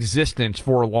in existence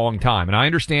for a long time. And I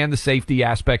understand the safety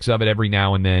aspects of it every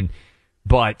now and then,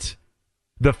 but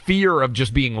the fear of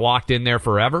just being locked in there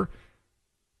forever.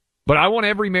 But I want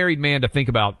every married man to think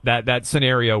about that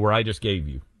scenario where I just gave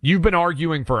you. You've been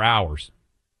arguing for hours.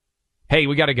 Hey,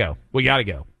 we got to go.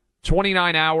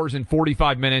 29 hours and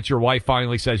 45 minutes, your wife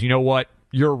finally says, you know what?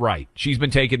 You're right. She's been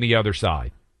taking the other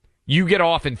side. You get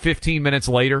off and 15 minutes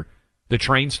later, the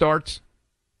train starts.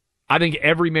 I think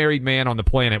every married man on the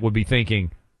planet would be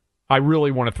thinking, I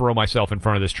really want to throw myself in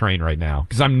front of this train right now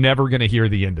because I'm never going to hear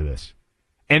the end of this.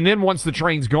 And then once the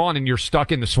train's gone and you're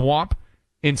stuck in the swamp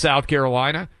in South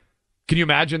Carolina, can you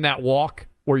imagine that walk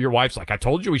where your wife's like, I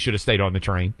told you we should have stayed on the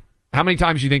train? How many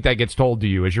times do you think that gets told to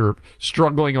you as you're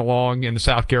struggling along in the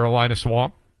South Carolina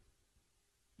swamp?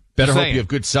 Better hope you have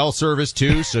good cell service,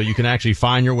 too, so you can actually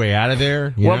find your way out of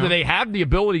there. Well, do they have the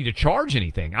ability to charge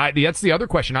anything? That's the other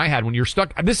question I had when you're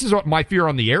stuck. This is my fear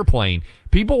on the airplane.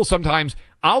 People sometimes,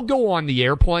 I'll go on the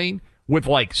airplane with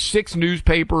like 6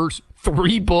 newspapers,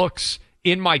 3 books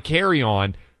in my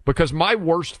carry-on because my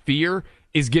worst fear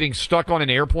is getting stuck on an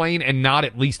airplane and not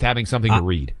at least having something to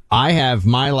read. I have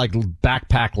my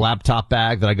backpack laptop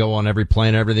bag that I go on every plane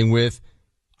and everything with.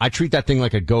 I treat that thing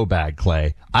like a go bag,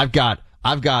 Clay. I've got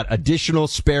additional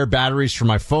spare batteries for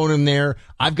my phone in there.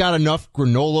 I've got enough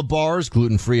granola bars,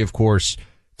 gluten-free, of course,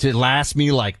 to last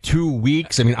me like 2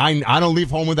 weeks. I mean, I don't leave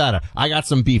home without it. I got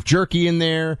some beef jerky in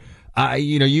there.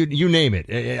 You name it.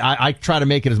 I try to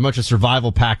make it as much a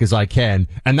survival pack as I can.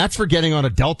 And that's for getting on a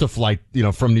Delta flight,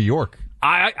 from New York.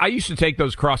 I used to take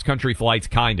those cross-country flights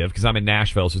because I'm in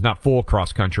Nashville, so it's not full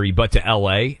cross-country, but to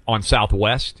L.A. on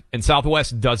Southwest. And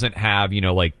Southwest doesn't have,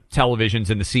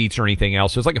 televisions in the seats or anything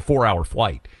else. So it's like a 4-hour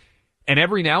flight. And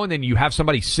every now and then you have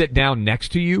somebody sit down next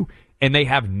to you, and they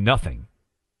have nothing.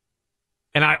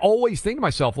 And I always think to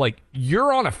myself, like,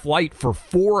 you're on a flight for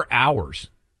 4 hours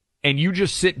and you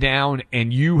just sit down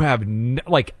and you have,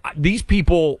 these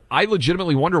people, I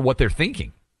legitimately wonder what they're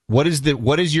thinking. What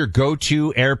is your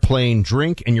go-to airplane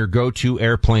drink and your go-to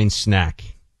airplane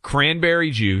snack?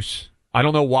 Cranberry juice. I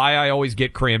don't know why I always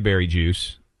get cranberry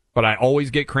juice, but I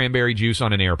always get cranberry juice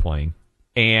on an airplane.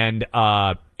 And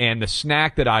the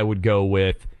snack that I would go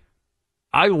with,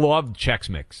 I love Chex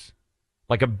Mix.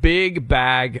 Like a big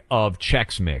bag of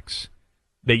Chex Mix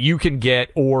that you can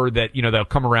get, or that, they'll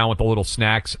come around with the little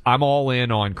snacks. I'm all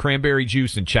in on cranberry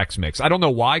juice and Chex Mix. I don't know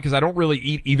why, because I don't really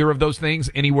eat either of those things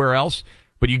anywhere else.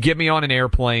 But you get me on an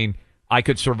airplane, I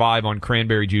could survive on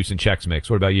cranberry juice and Chex Mix.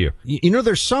 What about you?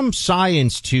 There's some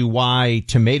science to why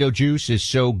tomato juice is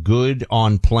so good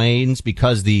on planes,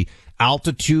 because the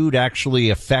altitude actually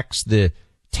affects the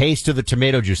taste of the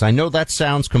tomato juice. I know that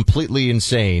sounds completely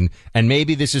insane, and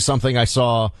maybe this is something I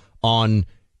saw on,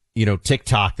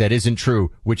 TikTok that isn't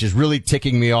true, which is really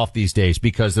ticking me off these days,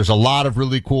 because there's a lot of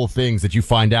really cool things that you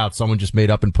find out someone just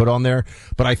made up and put on there.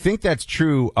 But I think that's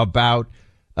true about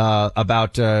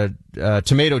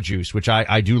tomato juice, which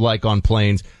I do like on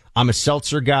planes. I'm a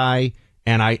seltzer guy,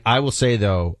 and I will say,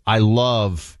 though, I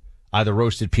love either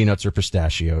roasted peanuts or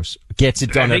pistachios. Gets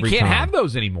it done every time. They can't have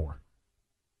those anymore.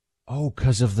 Oh,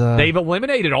 because of they've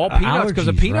eliminated all peanuts because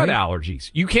of peanut allergies.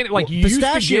 You can't you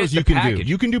pistachios. Used to get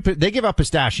you can do. They give out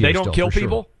pistachios. They don't kill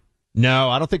people. Sure. No,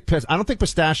 I don't think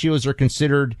pistachios are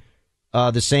considered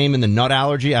the same in the nut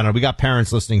allergy. I don't know. We got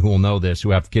parents listening who will know this, who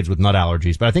have kids with nut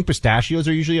allergies, but I think pistachios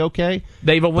are usually okay.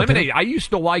 They've eliminated. I used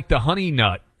to like the honey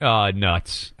nut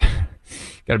nuts.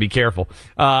 Got to be careful.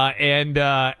 And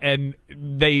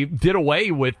they did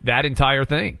away with that entire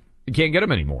thing. You can't get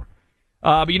them anymore.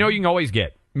 But you can always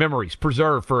get memories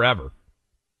preserved forever.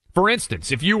 For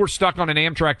instance, if you were stuck on an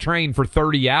Amtrak train for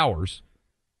 30 hours,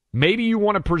 maybe you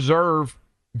want to preserve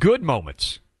good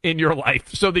moments in your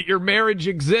life so that your marriage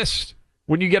exists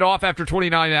when you get off after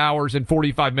 29 hours and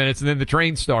 45 minutes and then the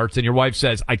train starts and your wife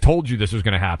says, I told you this was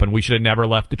going to happen. We should have never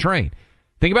left the train.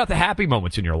 Think about the happy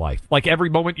moments in your life, like every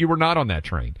moment you were not on that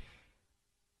train.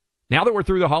 Now that we're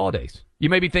through the holidays, you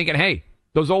may be thinking, hey,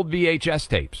 those old VHS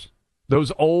tapes,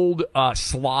 those old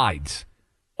slides,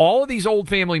 all of these old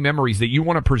family memories that you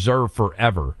want to preserve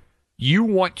forever, you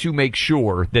want to make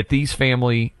sure that these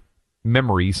family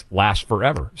memories last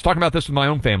forever. I was talking about this with my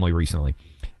own family recently.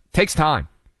 It takes time,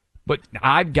 but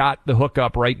I've got the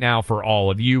hookup right now for all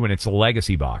of you, and it's a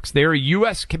Legacy Box. They're a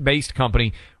U.S.-based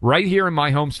company right here in my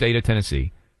home state of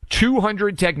Tennessee.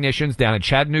 200 technicians down in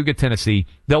Chattanooga, Tennessee.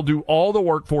 They'll do all the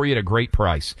work for you at a great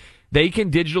price. They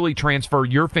can digitally transfer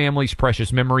your family's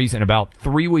precious memories in about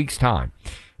 3 weeks' time.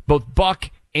 Both Buck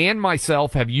and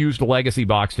myself have used the Legacy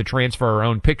Box to transfer our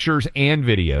own pictures and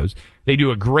videos. They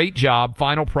do a great job.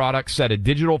 Final product set of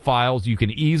digital files you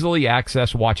can easily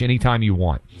access, watch anytime you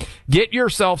want. Get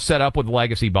yourself set up with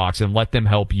Legacy Box and let them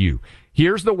help you.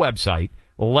 Here's the website,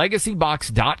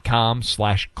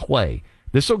 legacybox.com/clay.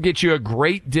 This will get you a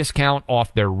great discount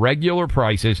off their regular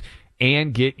prices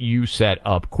and get you set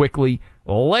up quickly.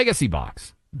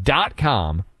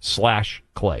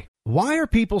 legacybox.com/clay. Why are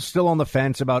people still on the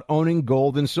fence about owning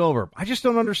gold and silver? I just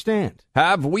don't understand.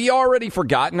 Have we already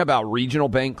forgotten about regional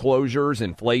bank closures,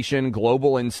 inflation,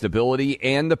 global instability,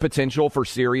 and the potential for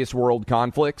serious world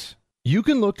conflicts? You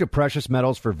can look to precious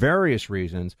metals for various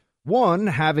reasons. 1,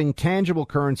 having tangible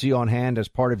currency on hand as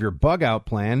part of your bug-out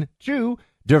plan. 2,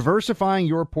 diversifying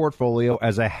your portfolio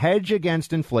as a hedge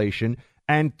against inflation.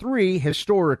 And 3,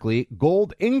 historically,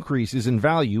 gold increases in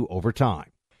value over time.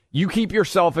 You keep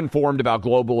yourself informed about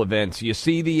global events. You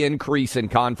see the increase in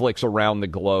conflicts around the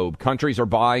globe. Countries are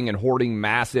buying and hoarding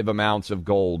massive amounts of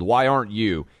gold. Why aren't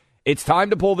you? It's time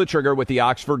to pull the trigger with the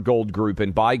Oxford Gold Group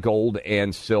and buy gold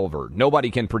and silver.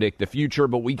 Nobody can predict the future,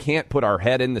 but we can't put our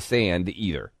head in the sand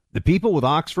either. The people with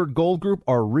Oxford Gold Group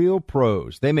are real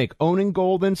pros. They make owning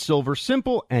gold and silver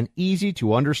simple and easy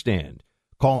to understand.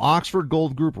 Call Oxford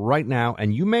Gold Group right now,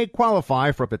 and you may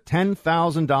qualify for up to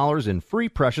 $10,000 in free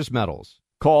precious metals.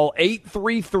 Call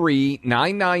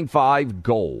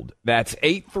 833-995-GOLD. That's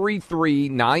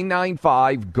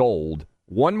 833-995-GOLD.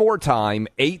 One more time,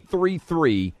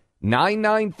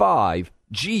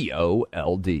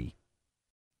 833-995-GOLD.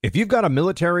 If you've got a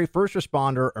military, first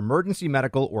responder, emergency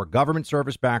medical, or government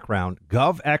service background,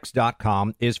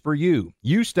 GovX.com is for you.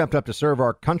 You stepped up to serve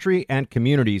our country and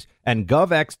communities, and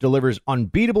GovX delivers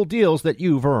unbeatable deals that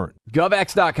you've earned.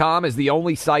 GovX.com is the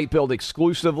only site built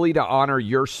exclusively to honor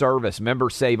your service.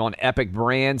 Members save on epic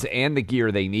brands and the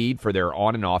gear they need for their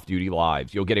on- and off-duty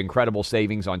lives. You'll get incredible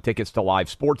savings on tickets to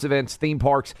live sports events, theme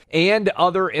parks, and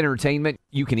other entertainment.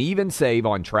 You can even save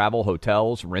on travel,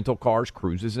 hotels, rental cars,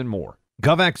 cruises, and more.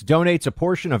 GovX donates a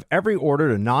portion of every order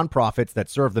to nonprofits that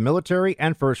serve the military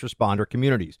and first responder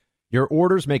communities. Your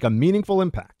orders make a meaningful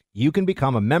impact. You can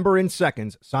become a member in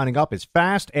seconds. Signing up is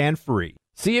fast and free.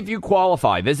 See if you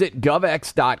qualify. Visit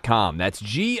govx.com. That's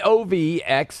govx.com.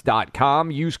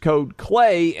 Use code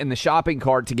CLAY in the shopping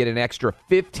cart to get an extra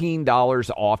 $15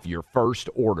 off your first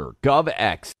order.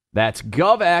 GovX. That's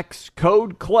GovX,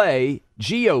 code CLAY,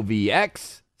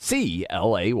 GovXCLAY.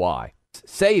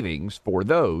 Savings for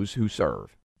those who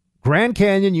serve. Grand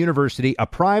Canyon University, a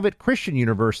private Christian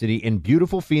university in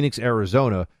beautiful Phoenix,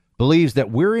 Arizona, believes that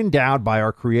we're endowed by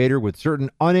our Creator with certain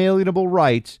unalienable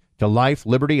rights to life,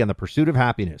 liberty, and the pursuit of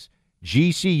happiness.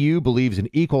 GCU believes in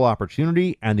equal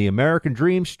opportunity, and the American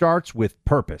dream starts with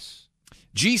purpose.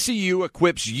 GCU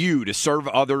equips you to serve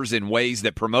others in ways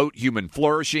that promote human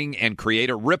flourishing and create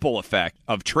a ripple effect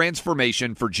of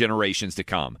transformation for generations to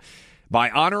come. By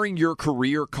honoring your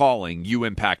career calling, you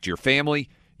impact your family,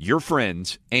 your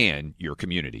friends, and your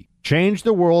community. Change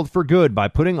the world for good by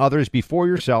putting others before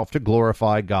yourself to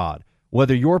glorify God.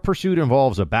 Whether your pursuit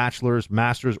involves a bachelor's,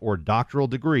 master's, or doctoral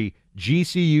degree,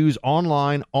 GCU's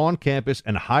online, on-campus,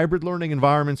 and hybrid learning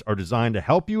environments are designed to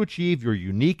help you achieve your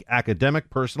unique academic,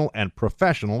 personal, and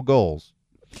professional goals.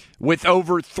 With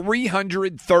over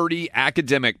 330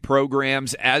 academic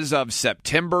programs as of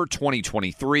September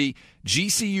 2023,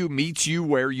 GCU meets you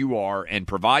where you are and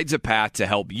provides a path to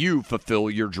help you fulfill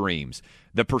your dreams.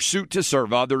 The pursuit to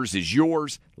serve others is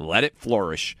yours. Let it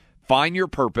flourish. Find your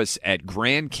purpose at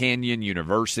Grand Canyon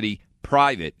University,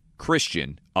 private,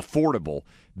 Christian, affordable.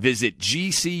 Visit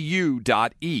gcu.edu.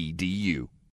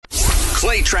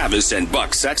 Clay Travis and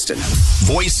Buck Sexton,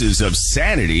 voices of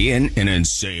sanity in an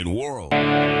insane world.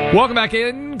 Welcome back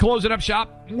in. Closing up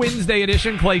shop, Wednesday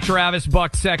edition, Clay Travis,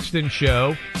 Buck Sexton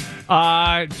show.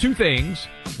 Two things.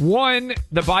 One,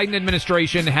 the Biden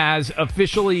administration has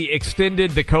officially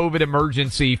extended the COVID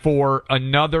emergency for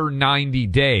another 90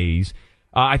 days.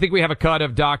 I think we have a cut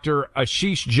of Dr.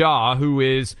 Ashish Jha, who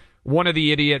is one of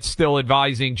the idiots still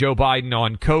advising Joe Biden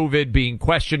on COVID, being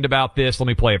questioned about this. Let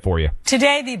me play it for you.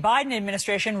 Today, the Biden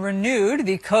administration renewed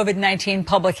the COVID-19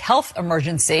 public health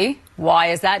emergency. Why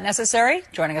is that necessary?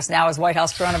 Joining us now is White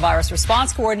House Coronavirus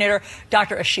Response Coordinator,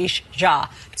 Dr. Ashish Jha.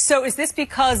 So is this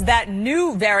because that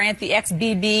new variant, the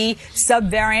XBB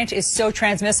subvariant, is so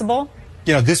transmissible?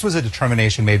 You know, this was a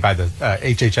determination made by the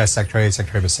HHS Secretary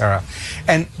Becerra.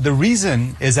 And the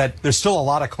reason is that there's still a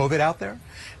lot of COVID out there.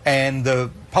 And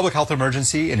the public health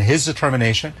emergency, in his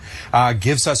determination,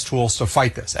 gives us tools to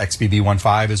fight this.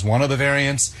 XBB.1.5 is one of the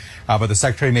variants, but the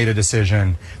Secretary made a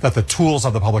decision that the tools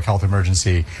of the public health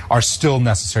emergency are still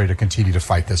necessary to continue to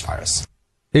fight this virus.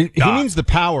 He means the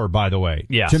power, by the way,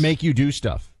 yes, to make you do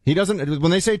stuff. He doesn't, when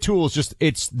they say tools, just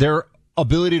it's their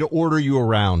ability to order you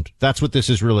around. That's what this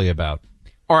is really about.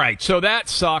 All right, so that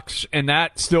sucks, and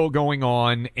that's still going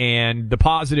on, and the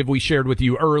positive we shared with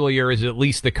you earlier is at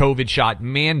least the COVID shot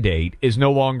mandate is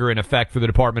no longer in effect for the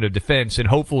Department of Defense, and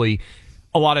hopefully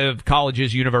a lot of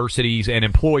colleges, universities, and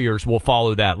employers will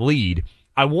follow that lead.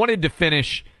 I wanted to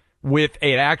finish with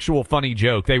an actual funny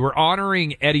joke. They were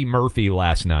honoring Eddie Murphy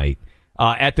last night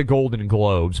at the Golden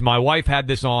Globes. My wife had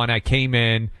this on. I came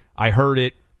in. I heard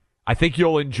it. I think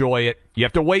you'll enjoy it. You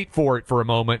have to wait for it for a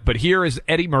moment, but here is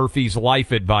Eddie Murphy's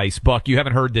life advice. Buck, you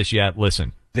haven't heard this yet.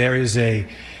 Listen. There is a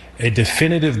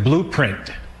definitive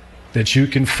blueprint that you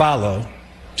can follow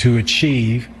to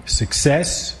achieve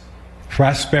success,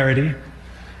 prosperity,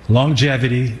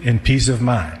 longevity, and peace of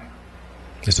mind.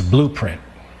 It's a blueprint,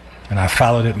 and I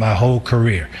followed it my whole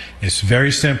career. It's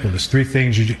very simple. There's three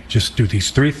things you just do. These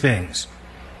three things: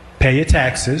 pay your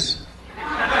taxes,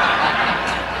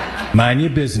 mind your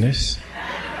business,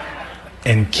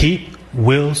 and keep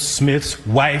Will Smith's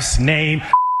wife's name.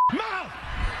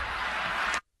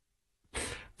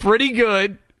 Pretty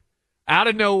good. Out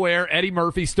of nowhere, Eddie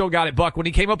Murphy still got it. Buck, when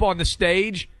he came up on the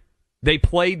stage, they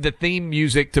played the theme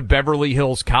music to Beverly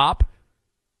Hills Cop.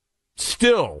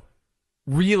 Still,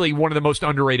 really one of the most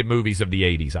underrated movies of the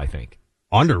 80s, I think.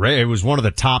 Underrated. It was one of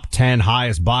the top 10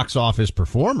 highest box office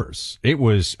performers. It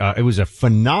was a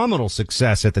phenomenal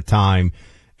success at the time.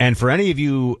 And for any of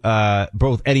you,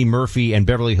 both Eddie Murphy and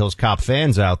Beverly Hills Cop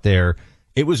fans out there,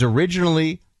 it was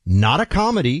originally not a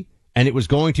comedy, and it was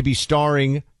going to be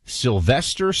starring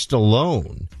Sylvester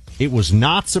Stallone. It was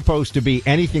not supposed to be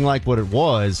anything like what it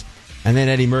was, and then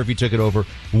Eddie Murphy took it over.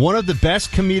 One of the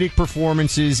best comedic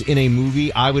performances in a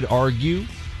movie, I would argue,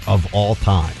 of all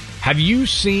time. Have you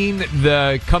seen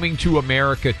the Coming to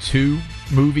America 2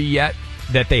 movie yet?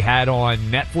 That they had on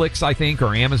Netflix, I think,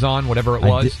 or Amazon, whatever it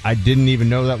was. I didn't even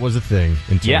know that was a thing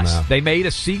until now. Yes, they made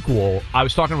a sequel. I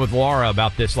was talking with Laura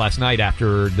about this last night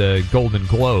after the Golden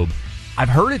Globe. I've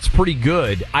heard it's pretty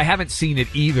good. I haven't seen it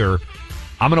either.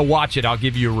 I'm going to watch it. I'll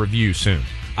give you a review soon.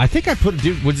 I think I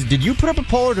did you put up a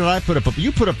poll or did I put up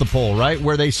you put up the poll, right?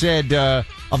 Where they said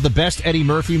of the best Eddie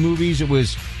Murphy movies, it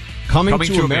was Coming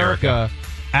to America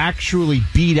actually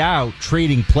beat out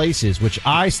Trading Places, which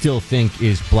I still think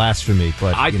is blasphemy.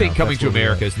 But I think Coming to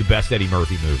America is the best Eddie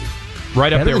Murphy movie.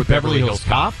 Right up there with Beverly Hills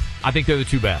Cop. I think they're the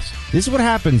two best. This is what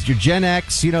happens. You're Gen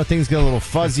X, things get a little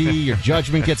fuzzy, your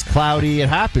judgment gets cloudy. It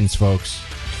happens, folks.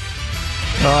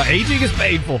 Aging is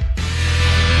painful.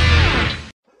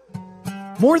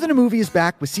 More Than a Movie is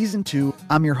back with Season 2.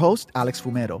 I'm your host, Alex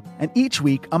Fumero, and each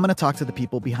week I'm going to talk to the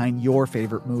people behind your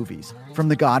favorite movies. From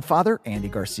The Godfather, Andy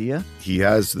Garcia. He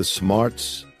has the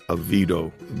smarts of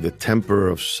Vito, the temper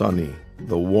of Sonny,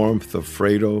 the warmth of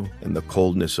Fredo, and the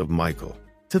coldness of Michael.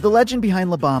 To the legend behind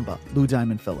La Bamba, Lou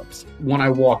Diamond Phillips. When I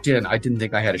walked in, I didn't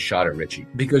think I had a shot at Richie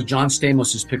because John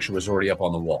Stamos' picture was already up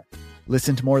on the wall.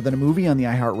 Listen to More Than a Movie on the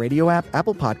iHeartRadio app,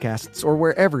 Apple Podcasts, or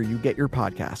wherever you get your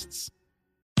podcasts.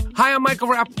 Hi, I'm Michael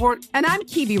Rappaport. And I'm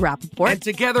Kibi Rappaport. And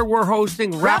together we're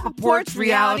hosting Rappaport's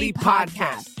Reality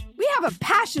Podcast. We have a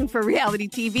passion for reality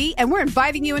TV, and we're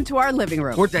inviting you into our living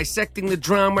room. We're dissecting the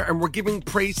drama, and we're giving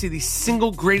praise to the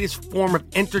single greatest form of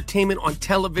entertainment on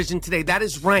television today. That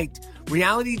is right.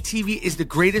 Reality TV is the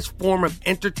greatest form of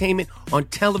entertainment on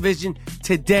television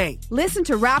today. Listen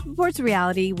to Rappaport's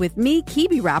Reality with me,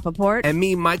 Kibi Rappaport. And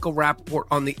me, Michael Rappaport,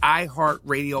 on the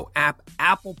iHeartRadio app,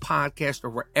 Apple Podcast, or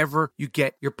wherever you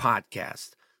get your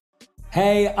podcast.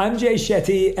 Hey, I'm Jay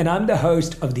Shetty, and I'm the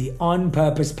host of the On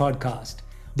Purpose podcast.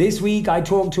 This week, I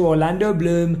talked to Orlando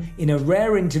Bloom in a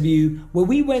rare interview where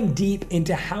we went deep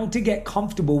into how to get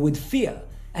comfortable with fear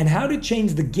and how to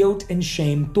change the guilt and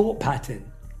shame thought pattern.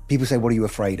 People say, what are you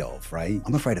afraid of, right?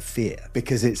 I'm afraid of fear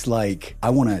because it's like I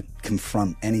want to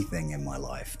confront anything in my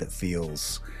life that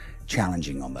feels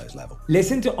challenging on those levels.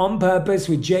 Listen to On Purpose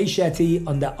with Jay Shetty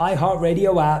on the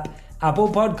iHeartRadio app, Apple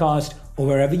Podcast, or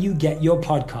wherever you get your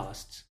podcast.